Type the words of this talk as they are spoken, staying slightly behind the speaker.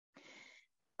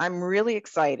I'm really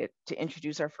excited to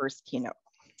introduce our first keynote.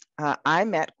 I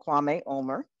met Kwame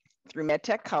Ulmer through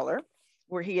MedTech Color,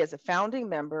 where he is a founding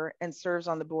member and serves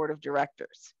on the board of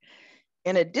directors.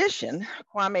 In addition,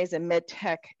 Kwame is a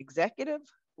MedTech executive,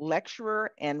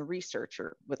 lecturer, and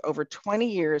researcher with over 20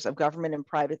 years of government and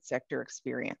private sector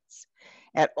experience.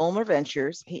 At Ulmer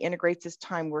Ventures, he integrates his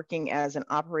time working as an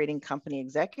operating company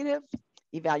executive,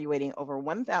 evaluating over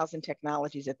 1,000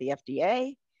 technologies at the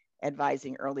FDA,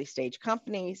 advising early stage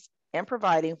companies, and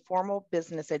providing formal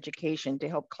business education to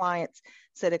help clients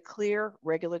set a clear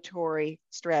regulatory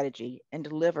strategy and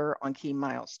deliver on key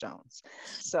milestones.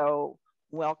 So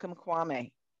welcome,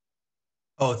 Kwame.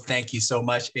 Oh, thank you so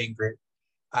much, Ingrid.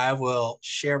 I will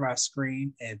share my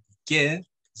screen and begin,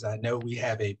 because I know we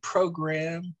have a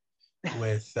program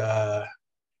with a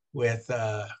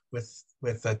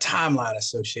timeline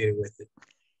associated with it.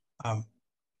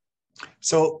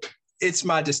 So it's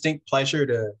my distinct pleasure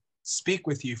to speak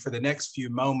with you for the next few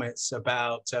moments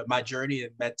about my journey in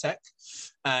MedTech.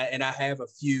 And I have a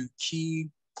few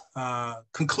key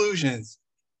conclusions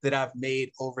that I've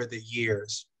made over the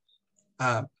years.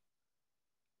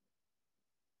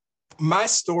 My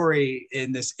story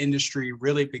in this industry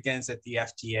really begins at the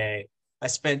FDA. I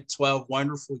spent 12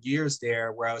 wonderful years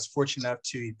there where I was fortunate enough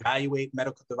to evaluate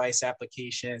medical device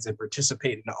applications and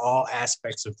participate in all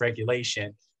aspects of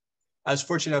regulation. I was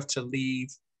fortunate enough to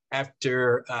leave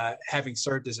after having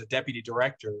served as a deputy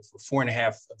director for 4.5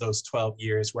 of those 12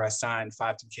 years, where I signed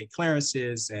 510(k)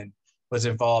 clearances and was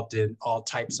involved in all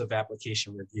types of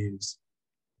application reviews.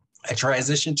 I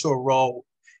transitioned to a role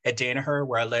at Danaher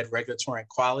where I led regulatory and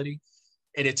quality.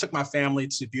 And it took my family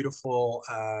to beautiful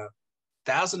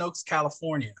Thousand Oaks,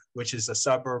 California, which is a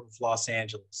suburb of Los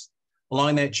Angeles.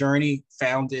 Along that journey,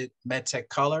 founded MedTech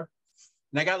Color,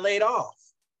 and I got laid off.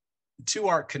 The two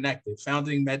aren't connected.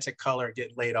 Founding MedTech Color and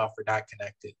getting laid off are not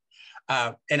connected.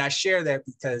 And I share that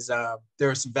because there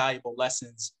are some valuable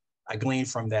lessons I gleaned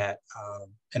from that,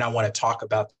 and I want to talk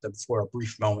about them for a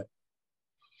brief moment.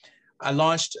 I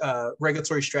launched a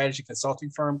regulatory strategy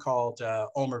consulting firm called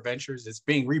Ulmer Ventures. It's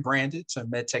being rebranded to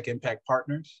MedTech Impact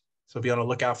Partners, so be on the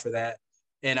lookout for that.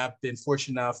 And I've been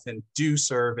fortunate enough and do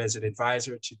serve as an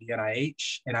advisor to the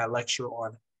NIH, and I lecture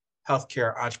on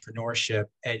healthcare entrepreneurship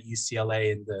at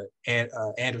UCLA in the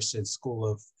Anderson School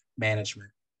of Management.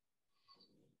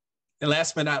 And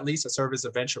last but not least, I serve as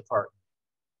a venture partner.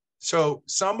 So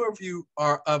some of you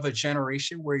are of a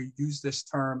generation where you use this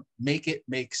term, make it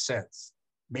make sense.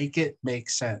 Make it make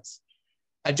sense.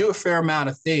 I do a fair amount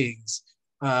of things,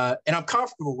 and I'm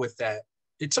comfortable with that.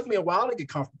 It took me a while to get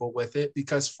comfortable with it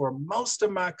because for most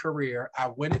of my career,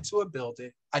 I went into a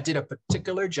building, I did a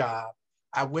particular job,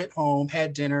 I went home,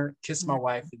 had dinner, kissed my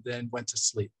wife, and then went to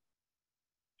sleep.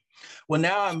 Well,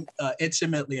 now I'm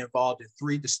intimately involved in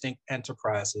 3 distinct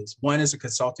enterprises. One is a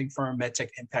consulting firm, MedTech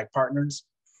Impact Partners.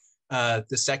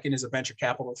 The second is a venture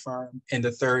capital firm, and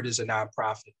the third is a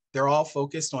nonprofit. They're all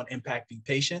focused on impacting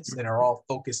patients and are all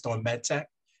focused on MedTech.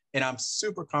 And I'm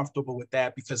super comfortable with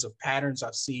that because of patterns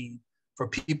I've seen for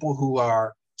people who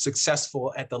are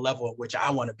successful at the level at which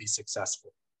I want to be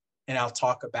successful. And I'll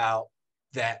talk about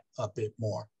that a bit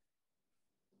more.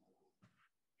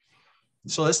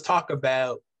 So let's talk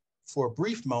about, for a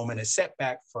brief moment, a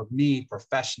setback for me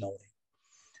professionally.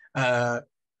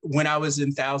 When I was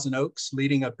in Thousand Oaks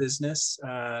leading a business,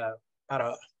 about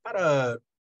a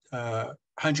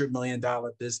 $100 million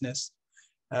business,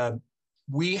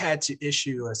 we had to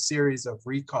issue a series of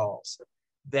recalls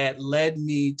that led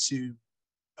me to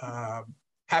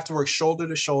have to work shoulder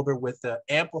to shoulder with the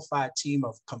amplified team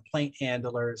of complaint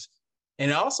handlers. And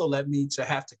it also led me to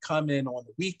have to come in on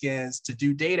the weekends to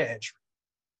do data entry.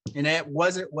 And that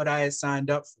wasn't what I had signed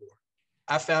up for.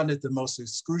 I found it the most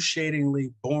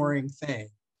excruciatingly boring thing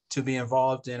to be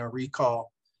involved in a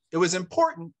recall. It was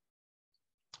important,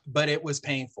 but it was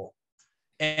painful.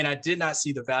 And I did not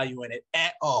see the value in it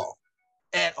at all,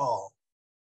 at all.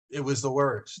 It was the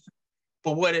worst.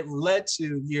 But what it led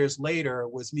to years later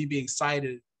was me being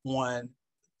cited on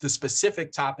the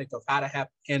specific topic of how to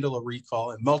handle a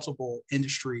recall in multiple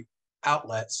industry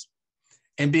outlets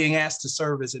and being asked to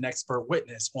serve as an expert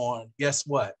witness on, guess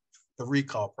what, the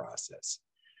recall process.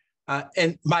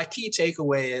 And my key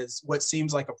takeaway is what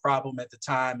seems like a problem at the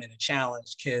time and a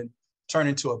challenge can turn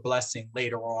into a blessing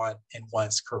later on in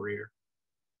one's career.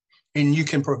 And you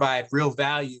can provide real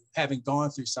value having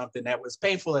gone through something that was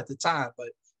painful at the time, but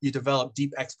you develop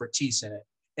deep expertise in it.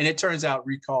 And it turns out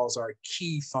recalls are a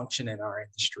key function in our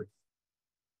industry.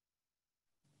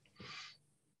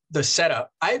 The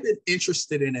setup, I've been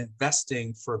interested in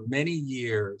investing for many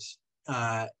years.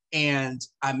 And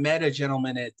I met a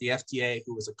gentleman at the FDA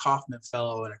who was a Kaufman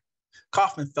Fellow, and a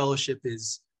Kaufman Fellowship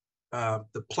is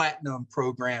the platinum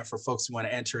program for folks who want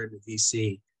to enter into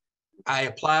VC. I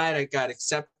applied, I got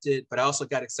accepted, but I also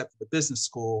got accepted to business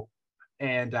school,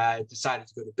 and I decided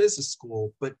to go to business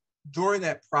school. But during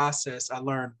that process, I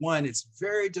learned, one, it's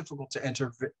very difficult to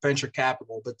enter venture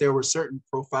capital, but there were certain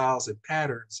profiles and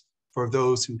patterns for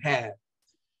those who had.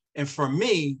 And for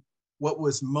me, what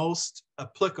was most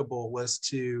applicable was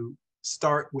to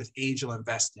start with angel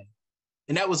investing.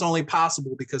 And that was only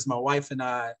possible because my wife and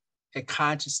I had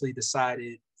consciously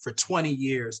decided for 20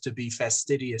 years to be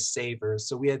fastidious savers.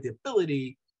 So we had the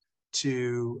ability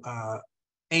to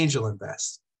angel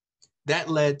invest. That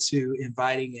led to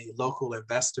inviting a local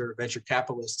investor, venture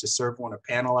capitalist, to serve on a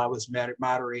panel I was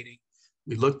moderating.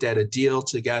 We looked at a deal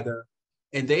together,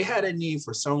 and they had a need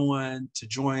for someone to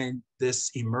join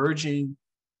this emerging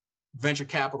venture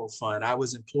capital fund. I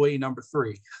was employee number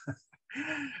 3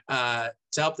 to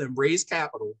help them raise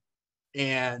capital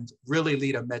and really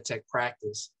lead a MedTech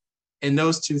practice. And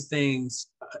those two things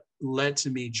led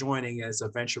to me joining as a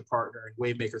venture partner in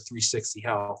Waymaker 360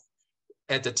 Health.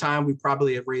 At the time, we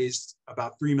probably had raised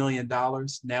about $3 million.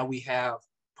 Now we have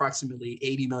approximately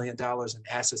 $80 million in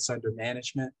assets under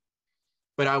management.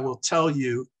 But I will tell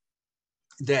you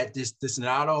that this does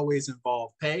not always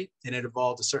involve pay, and it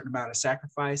involved a certain amount of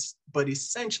sacrifice, but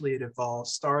essentially it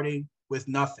involves starting with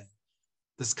nothing.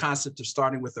 This concept of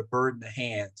starting with a bird in the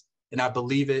hand. And I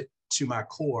believe it to my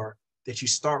core that you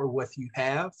start with what you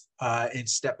have and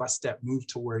step by step move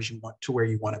towards where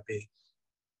you want to be.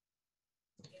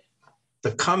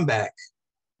 The comeback.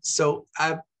 So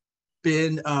I've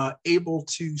been able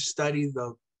to study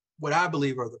what I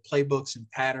believe are the playbooks and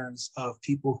patterns of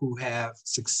people who have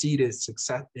succeeded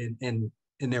in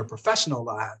their professional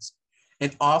lives.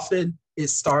 And often it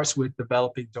starts with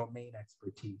developing domain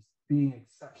expertise, being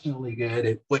exceptionally good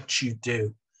at what you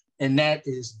do. And that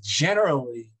is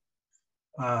generally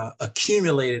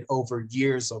accumulated over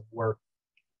years of work.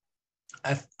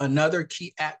 Another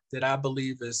key act that I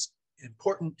believe is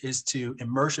important is to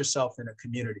immerse yourself in a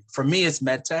community. For me, it's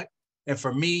MedTech. And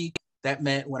for me, that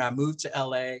meant when I moved to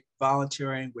LA,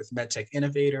 volunteering with MedTech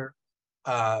Innovator,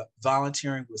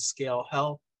 volunteering with Scale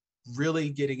Health, really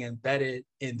getting embedded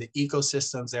in the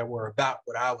ecosystems that were about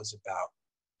what I was about,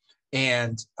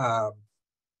 and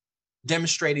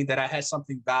demonstrating that I had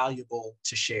something valuable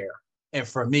to share. And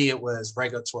for me, it was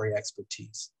regulatory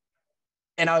expertise.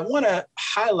 And I want to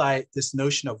highlight this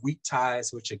notion of weak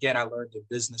ties, which again, I learned in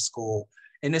business school.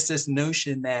 And it's this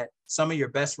notion that some of your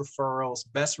best referrals,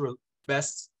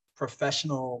 best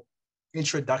professional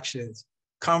introductions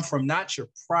come from not your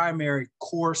primary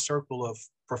core circle of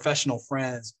professional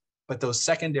friends, but those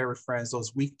secondary friends,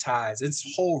 those weak ties.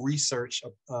 It's whole research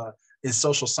in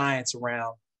social science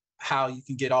around how you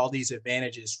can get all these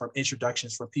advantages from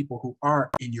introductions from people who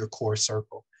aren't in your core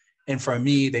circle. And for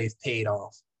me, they've paid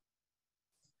off.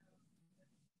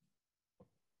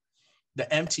 The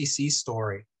MTC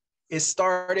story. It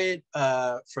started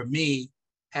for me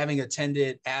having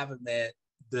attended AVAMED,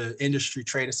 the industry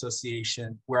trade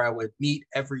association, where I would meet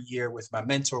every year with my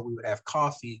mentor. We would have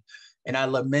coffee, and I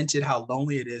lamented how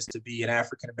lonely it is to be an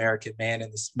African-American man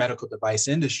in this medical device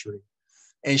industry.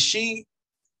 And she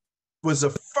was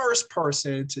the first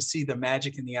person to see the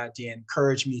magic in the idea and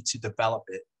encourage me to develop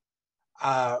it.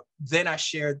 Then I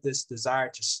shared this desire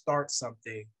to start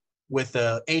something with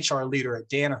the HR leader at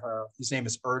Danaher. His name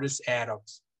is Ernest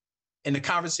Adams. And the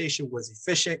conversation was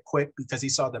efficient, quick, because he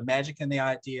saw the magic in the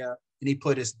idea and he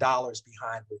put his dollars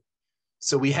behind it.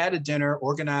 So we had a dinner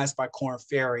organized by Korn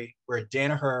Ferry, where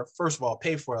Danaher, first of all,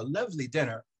 paid for a lovely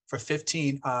dinner for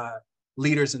 15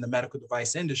 leaders in the medical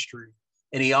device industry.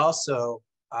 And he also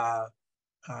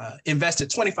invested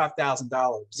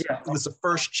 $25,000. Yeah. It was the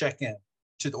first check-in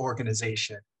to the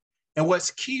organization. And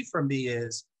what's key for me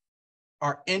is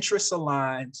our interests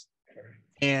aligned,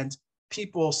 and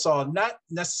people saw not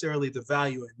necessarily the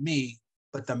value in me,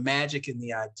 but the magic in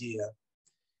the idea.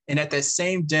 And at that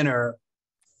same dinner,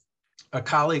 a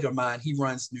colleague of mine, he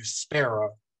runs Nuspera,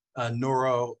 a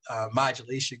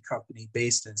neuromodulation company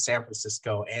based in San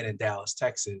Francisco and in Dallas,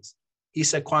 Texas. He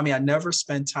said, Kwame, I never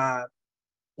spend time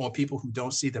on people who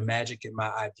don't see the magic in my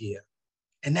idea.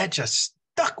 And that just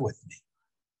stuck with me.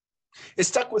 It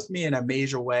stuck with me in a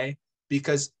major way,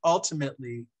 because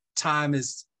ultimately time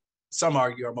is, some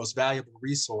argue, our most valuable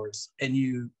resource. And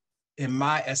you, in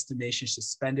my estimation, should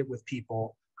spend it with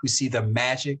people who see the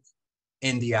magic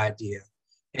in the idea.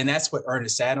 And that's what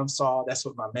Ernest Adams saw. That's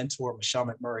what my mentor, Michelle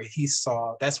McMurray, he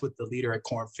saw. That's what the leader at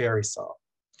Korn Ferry saw.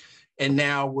 And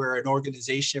now we're an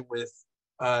organization with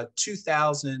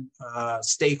 2,000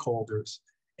 stakeholders,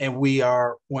 and we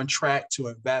are on track to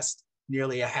invest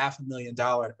nearly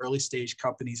 $500,000 in early stage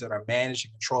companies that are managed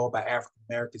and controlled by African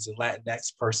Americans and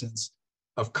Latinx persons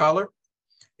of color.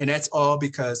 And that's all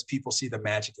because people see the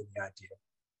magic in the idea.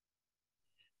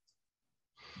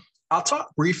 I'll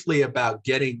talk briefly about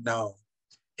getting known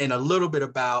and a little bit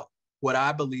about what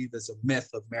I believe is a myth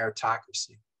of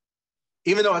meritocracy.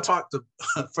 Even though I talked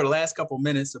for the last couple of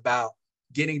minutes about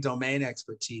getting domain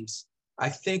expertise, I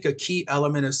think a key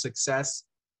element of success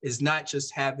is not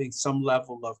just having some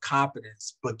level of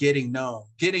competence, but getting known.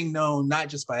 Getting known not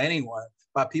just by anyone,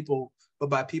 but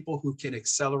by people who can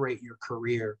accelerate your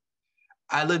career.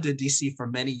 I lived in DC for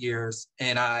many years,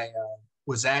 and I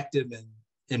was active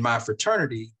in my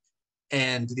fraternity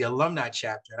and the alumni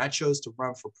chapter, and I chose to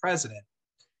run for president.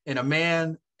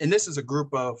 And this is a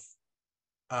group of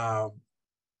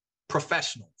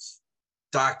professionals,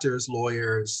 doctors,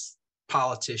 lawyers,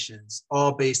 politicians,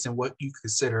 all based in what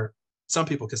some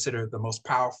people consider the most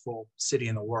powerful city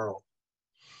in the world.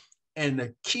 And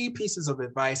the key pieces of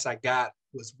advice I got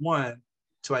was, one,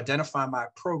 to identify my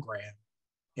program,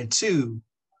 and two,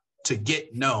 to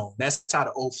get known. That's how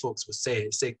the old folks would say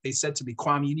it. They said to me,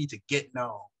 Kwame, you need to get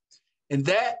known. And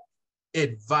that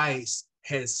advice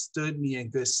has stood me in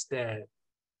good stead.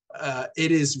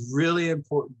 It is really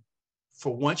important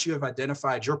for, once you have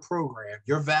identified your program,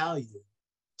 your value,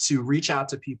 to reach out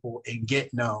to people and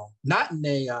get known, not in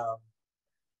a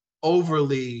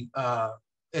overly,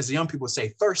 as the young people say,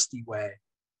 thirsty way.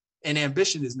 And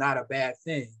ambition is not a bad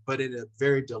thing, but in a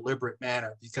very deliberate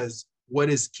manner, because what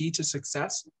is key to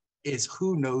success is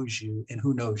who knows you and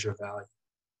who knows your value.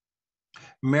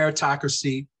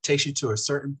 Meritocracy takes you to a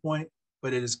certain point,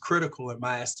 but it is critical, in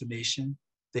my estimation,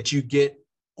 that you get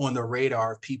on the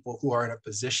radar of people who are in a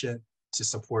position to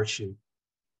support you.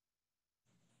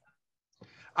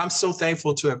 I'm so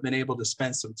thankful to have been able to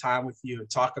spend some time with you and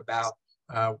talk about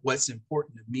what's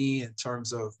important to me in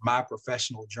terms of my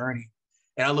professional journey.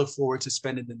 And I look forward to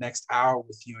spending the next hour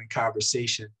with you in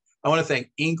conversation. I want to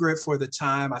thank Ingrid for the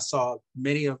time. I saw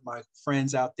many of my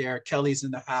friends out there. Kelly's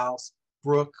in the house.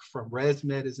 Brooke from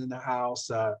ResMed is in the house.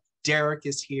 Derek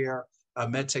is here, a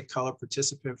MedTech Color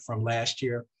participant from last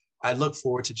year. I look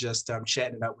forward to just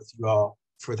chatting it up with you all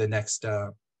for the next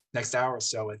hour or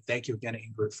so. And thank you again,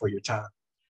 Ingrid, for your time.